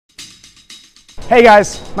Hey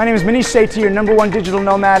guys, my name is Maneesh, Sethi, your #1 digital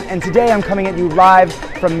nomad, and today I'm coming at you live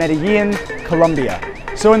from Medellin, Colombia.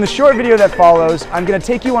 So in the short video that follows, I'm going to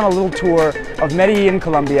take you on a little tour of Medellin,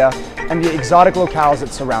 Colombia, and the exotic locales that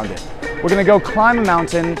surround it. We're going to go climb a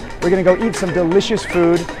mountain, we're going to go eat some delicious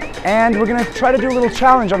food, and we're going to try to do a little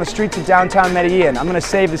challenge on the streets of downtown Medellin. I'm going to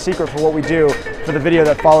save the secret for what we do for the video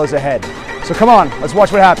that follows ahead. So come on, let's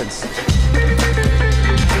watch what happens.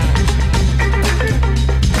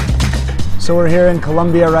 So we're here in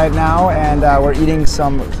Colombia right now, and we're eating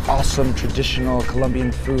some awesome traditional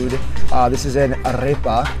Colombian food. This is an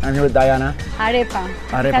arepa. I'm here with Diana. Arepa.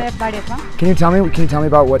 Arepa. Can you tell me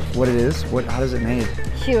about what it is? How does it made?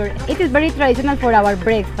 Sure. It is very traditional for our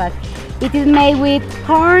breakfast. It is made with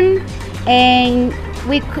corn, and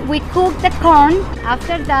we cook the corn.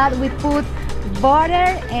 After that, we put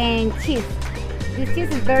butter and cheese. This cheese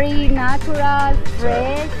is very natural,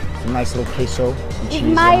 fresh. It's a nice little queso. It's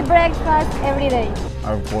my breakfast every day.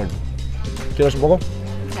 I'm bored. ¿Quieres un poco?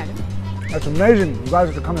 Claro. That's amazing. You guys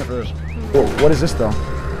have to come here for this. What is this though?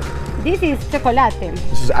 This is chocolate.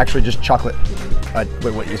 This is actually just chocolate.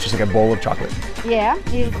 Wait, it's just like a bowl of chocolate. Yeah.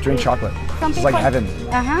 Drink chocolate. This is like heaven.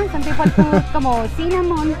 Some people put como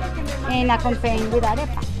cinnamon and accompany with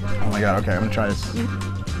arepa. Oh my god, okay, I'm gonna try this.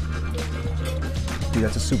 Dude,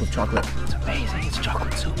 that's a soup of chocolate. It's amazing, it's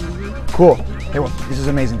chocolate soup. Cool. Hey, well, this is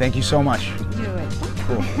amazing. Thank you so much. You're welcome.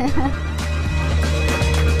 Cool.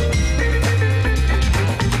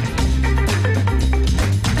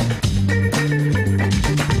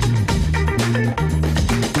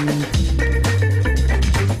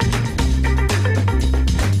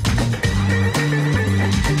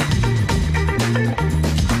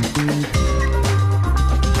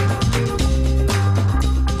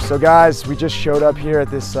 So guys, we just showed up here at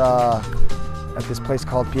this place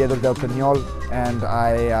called Piedra del Peñol, and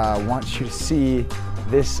I want you to see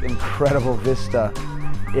this incredible vista.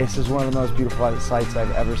 This is one of the most beautiful sights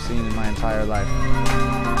I've ever seen in my entire life.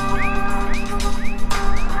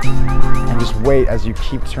 And just wait, as you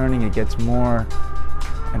keep turning, it gets more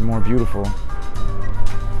and more beautiful.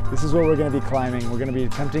 This is what we're going to be climbing. We're going to be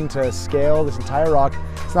attempting to scale this entire rock.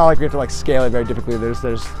 It's not like we have to scale it very difficultly.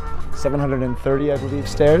 There's 730, I believe,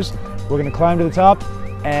 stairs. We're going to climb to the top,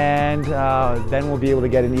 and then we'll be able to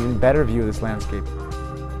get an even better view of this landscape.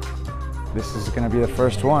 This is going to be the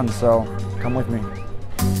first one, so come with me.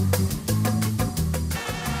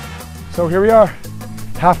 So here we are,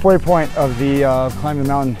 halfway point of the climbing the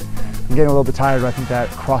mountain. I'm getting a little bit tired, but I think that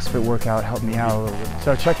CrossFit workout helped me out a little bit.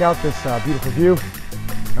 So check out this beautiful view,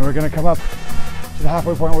 and we're going to come up to the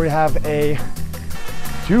halfway point where we have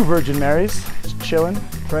two Virgin Marys just chilling,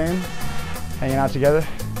 praying, hanging out together,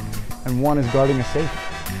 and one is guarding a safe.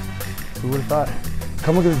 Who would have thought?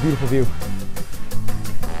 Come look at this beautiful view.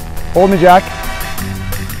 Hold me, Jack.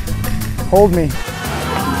 Hold me.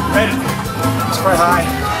 Right. It's quite high.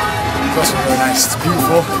 It's also really nice. It's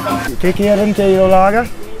beautiful. ¿Qué quieren que yo lo haga?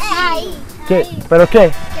 ¿Qué? ¿Pero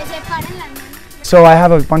qué? So I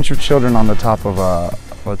have a bunch of children on the top of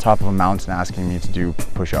a mountain asking me to do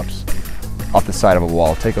push-ups off the side of a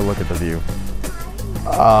wall. Take a look at the view.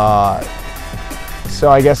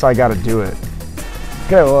 So I guess I gotta do it.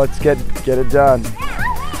 Okay, well, let's get it done.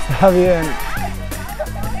 Está bien.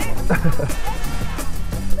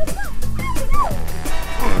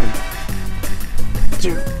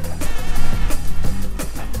 Two.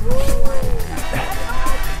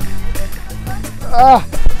 Ah.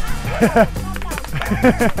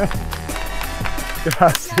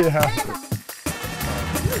 Gracias.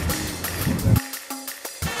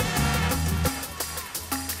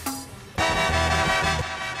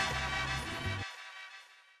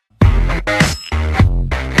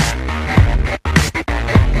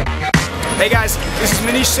 Hey guys, this is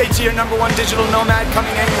Maneesh, Sethi, your #1 digital nomad,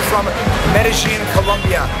 coming at you from Medellin,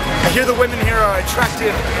 Colombia. I hear the women here are attractive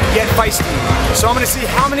yet feisty, so I'm going to see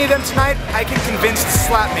how many of them tonight I can convince to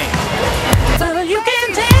slap me. So you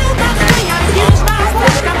can tell by the way I use my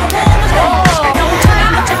work, I'm a woman's woman. No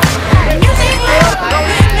time to talk. The music loud, the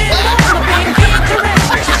women love the big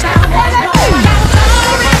interest. She's how I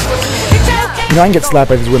You know, I can get slapped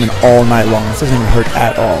by these women all night long. This doesn't even hurt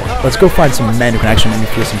at all. Let's go find some men who can actually make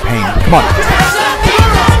me feel some pain. Come on.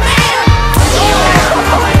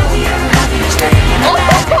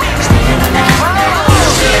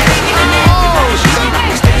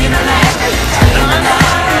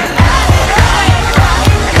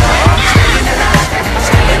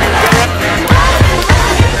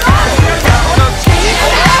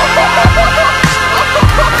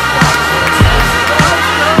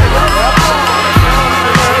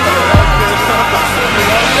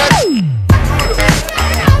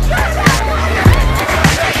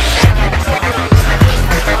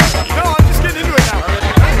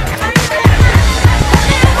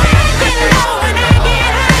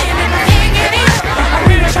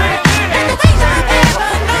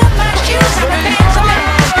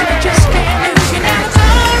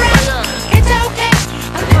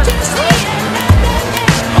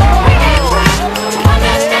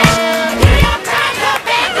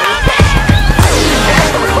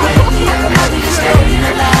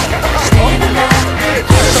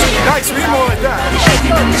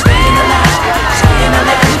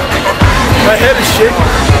 kick.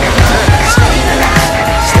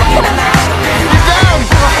 He's down!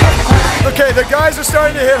 Okay, the guys are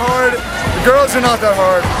starting to hit hard. The girls are not that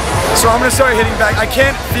hard. So I'm gonna start hitting back. I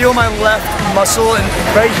can't feel my left muscle, and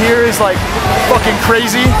right here is like fucking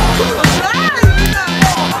crazy.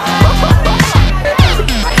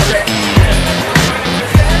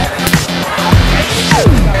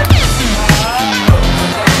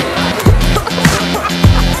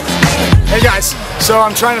 Hey guys, so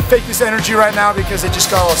I'm trying to fake this energy right now because it just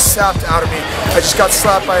got all sapped out of me. I just got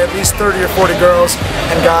slapped by at least 30 or 40 girls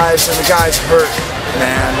and guys, and the guys hurt,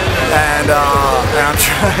 man. And I'm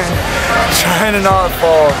trying to not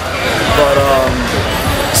fall, but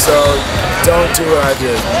so don't do what I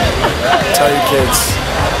did. Tell your kids.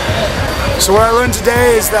 So what I learned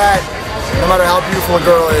today is that no matter how beautiful a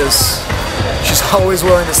girl is, she's always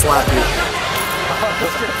willing to slap you.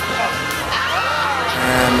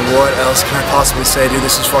 And what else can I possibly say, dude?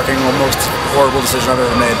 This is fucking the most horrible decision I've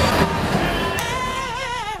ever made.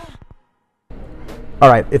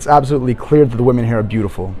 Alright, it's absolutely clear that the women here are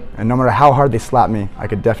beautiful, and no matter how hard they slap me, I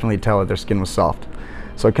could definitely tell that their skin was soft.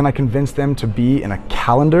 So can I convince them to be in a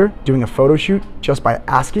calendar doing a photo shoot just by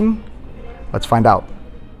asking? Let's find out.